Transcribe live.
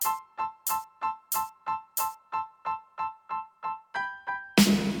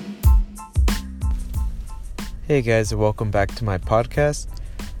Hey guys, and welcome back to my podcast.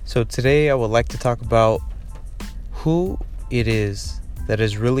 So today I would like to talk about who it is that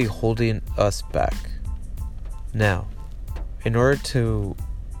is really holding us back. Now, in order to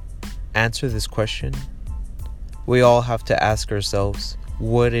answer this question, we all have to ask ourselves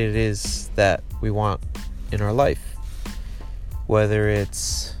what it is that we want in our life. Whether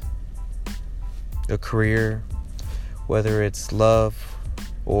it's a career, whether it's love,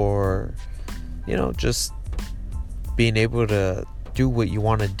 or just being able to do what you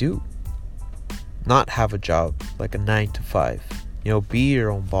want to do, not have a job like a 9 to 5, be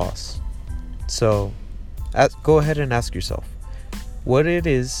your own boss. So go ahead and ask yourself what it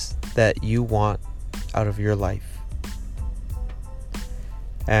is that you want out of your life.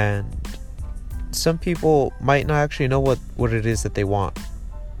 And some people might not actually know what it is that they want,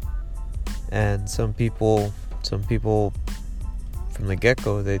 and some people from the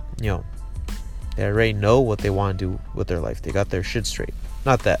get-go, they already know what they want to do with their life. They got their shit straight.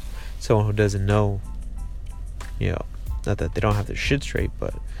 Not that someone who doesn't know, not that they don't have their shit straight,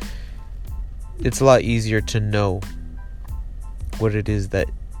 but it's a lot easier to know what it is that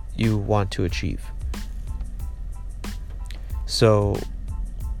you want to achieve. So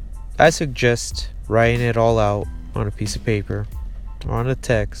I suggest writing it all out on a piece of paper, or on a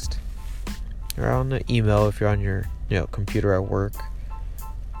text, or on an email if you're on your computer at work.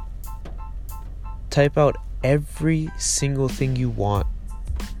 Type out every single thing you want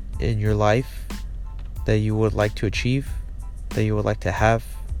in your life that you would like to achieve, that you would like to have,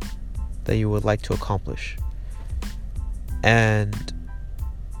 that you would like to accomplish. And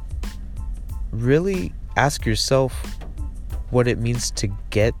really ask yourself what it means to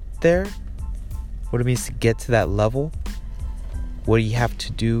get there, what it means to get to that level, what do you have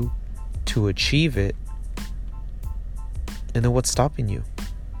to do to achieve it, and then what's stopping you.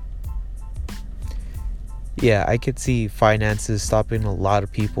 Yeah, I could see finances stopping a lot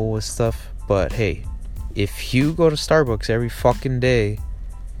of people with stuff, but hey, if you go to Starbucks every fucking day,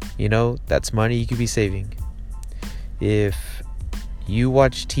 that's money you could be saving. If you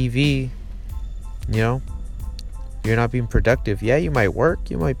watch TV, you're not being productive. Yeah, you might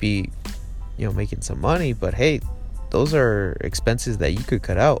work, you might be, making some money, but hey, those are expenses that you could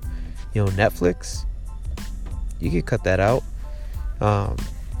cut out. Netflix, you could cut that out.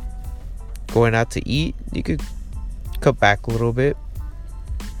 Going out to eat, you could cut back a little bit.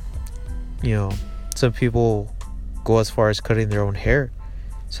 Some people go as far as cutting their own hair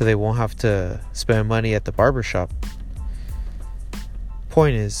so they won't have to spend money at the barbershop.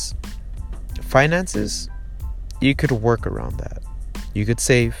 Point is, finances, you could work around that. You could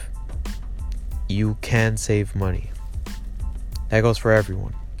save. You can save money. That goes for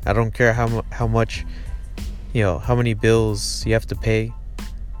everyone. I don't care how much, how many bills you have to pay.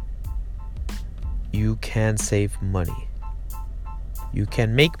 You can save money. You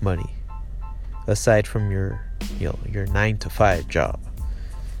can make money aside from your 9 to 5 job.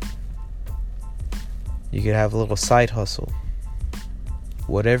 You could have a little side hustle.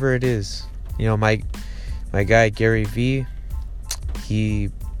 Whatever it is. My guy Gary V,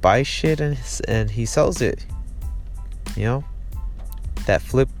 he buys shit and he sells it. That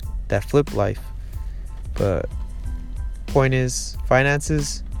flip life. But point is,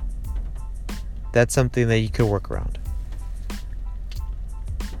 finances, that's something that you could work around.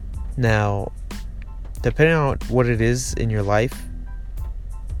 Now, depending on what it is in your life,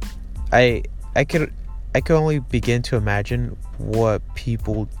 I could only begin to imagine what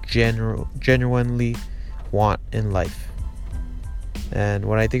people genuinely want in life. And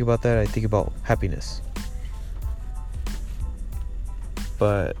when I think about that, I think about happiness.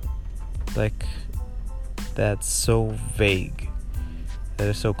 But that's so vague. That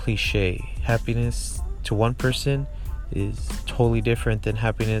is so cliche. Happiness to one person is totally different than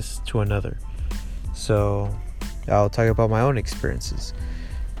happiness to another. So I'll talk about my own experiences.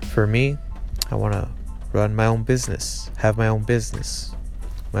 For me, I want to run my own business, have my own business,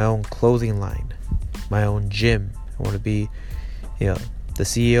 my own clothing line, my own gym. I want to be, the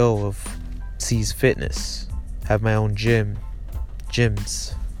CEO of C's Fitness, have my own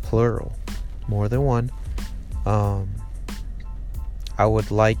gyms, plural, more than one. I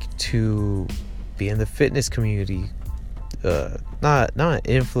would like to be in the fitness community, not an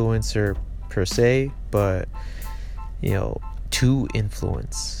influencer per se, but to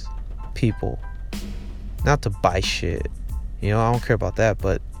influence people, not to buy shit. I don't care about that,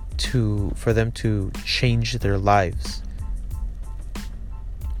 but for them to change their lives,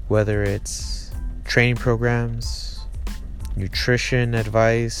 whether it's training programs, nutrition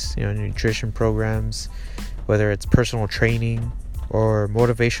advice, nutrition programs, whether it's personal training or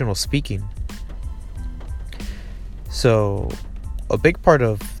motivational speaking. So a big part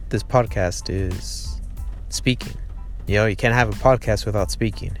of this podcast is speaking. You can't have a podcast without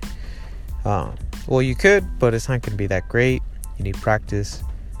speaking. Well, you could, but it's not going to be that great. You need practice.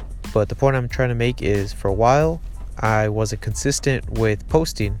 But the point I'm trying to make is, for a while, I wasn't consistent with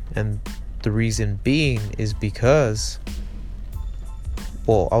posting. And the reason being is because,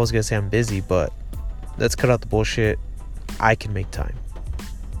 well, I was going to say I'm busy, but let's cut out the bullshit. I can make time.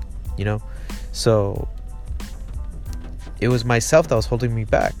 So it was myself that was holding me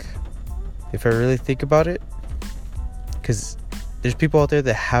back. If I really think about it, because there's people out there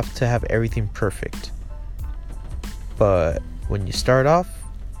that have to have everything perfect. But when you start off,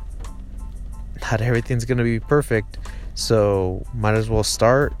 not everything's going to be perfect. So might as well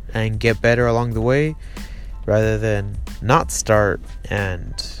start and get better along the way, rather than not start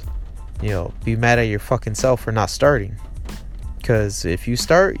and, be mad at your fucking self for not starting. Because if you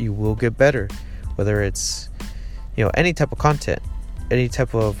start, you will get better. Whether it's, any type of content. Any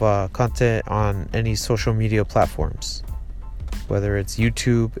type of content on any social media platforms. Whether it's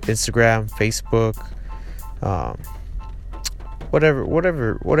YouTube, Instagram, Facebook,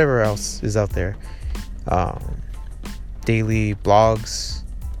 whatever else is out there. Daily blogs.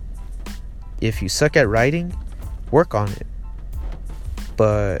 If you suck at writing, work on it.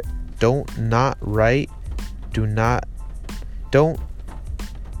 But don't not write. Don't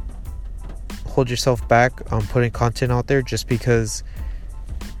hold yourself back on putting content out there just because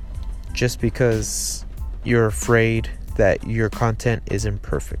you're afraid that your content isn't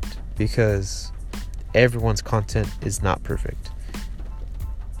perfect, because everyone's content is not perfect.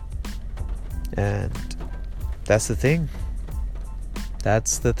 And that's the thing.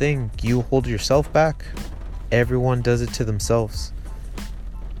 You hold yourself back. Everyone does it to themselves.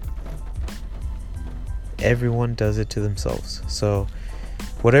 So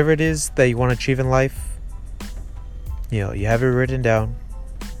whatever it is that you want to achieve in life, you have it written down.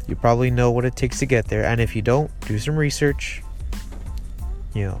 You probably know what it takes to get there. And if you don't, do some research.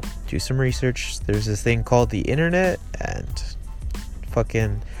 There's this thing called the internet, and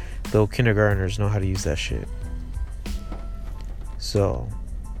fucking little kindergartners know how to use that shit. So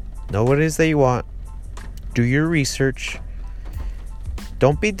know what it is that you want. Do your research.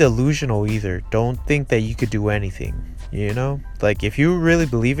 Don't be delusional either. Don't think that you could do anything. Like, if you really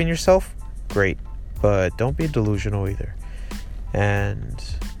believe in yourself, great. But don't be delusional either. And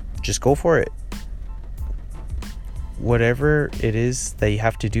just go for it. Whatever it is that you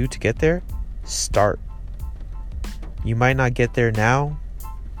have to do to get there, start. You might not get there now,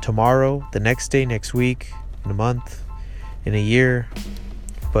 tomorrow, the next day, next week, in a month, in a year.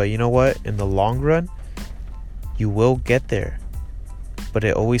 But you know what? In the long run, you will get there. But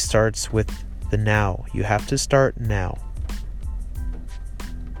it always starts with the now. You have to start now.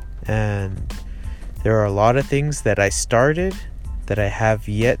 And there are a lot of things that I started that I have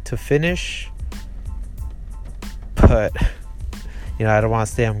yet to finish. But, I don't want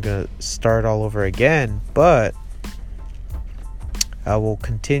to say I'm going to start all over again. But I will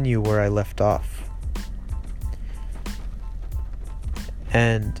continue where I left off.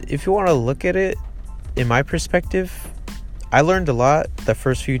 And if you want to look at it, in my perspective, I learned a lot the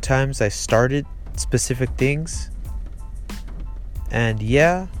first few times I started specific things. And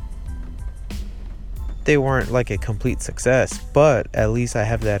yeah, they weren't like a complete success, but at least I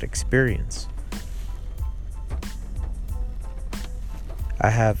have that experience. I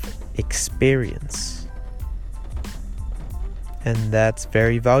have experience. And that's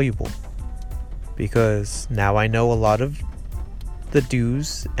very valuable, because now I know a lot of the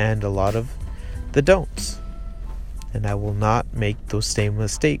do's and a lot of the don'ts. And I will not make those same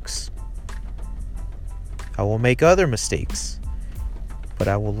mistakes. I will make other mistakes, but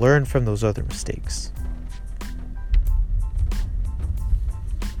I will learn from those other mistakes.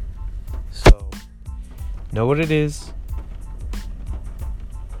 So, know what it is.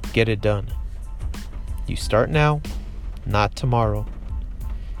 Get it done. You start now, not tomorrow.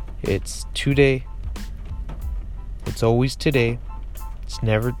 It's today. It's always today. It's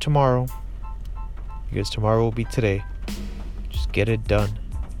never tomorrow, because tomorrow will be today. Just get it done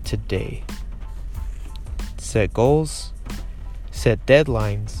today. Set goals. Set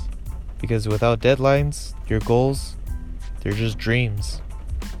deadlines. Because without deadlines, your goals, they're just dreams.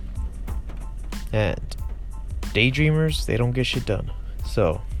 And daydreamers, they don't get shit done.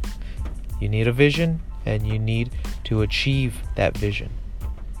 So, you need a vision, and you need to achieve that vision.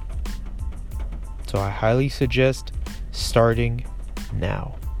 So I highly suggest starting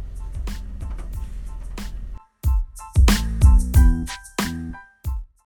now.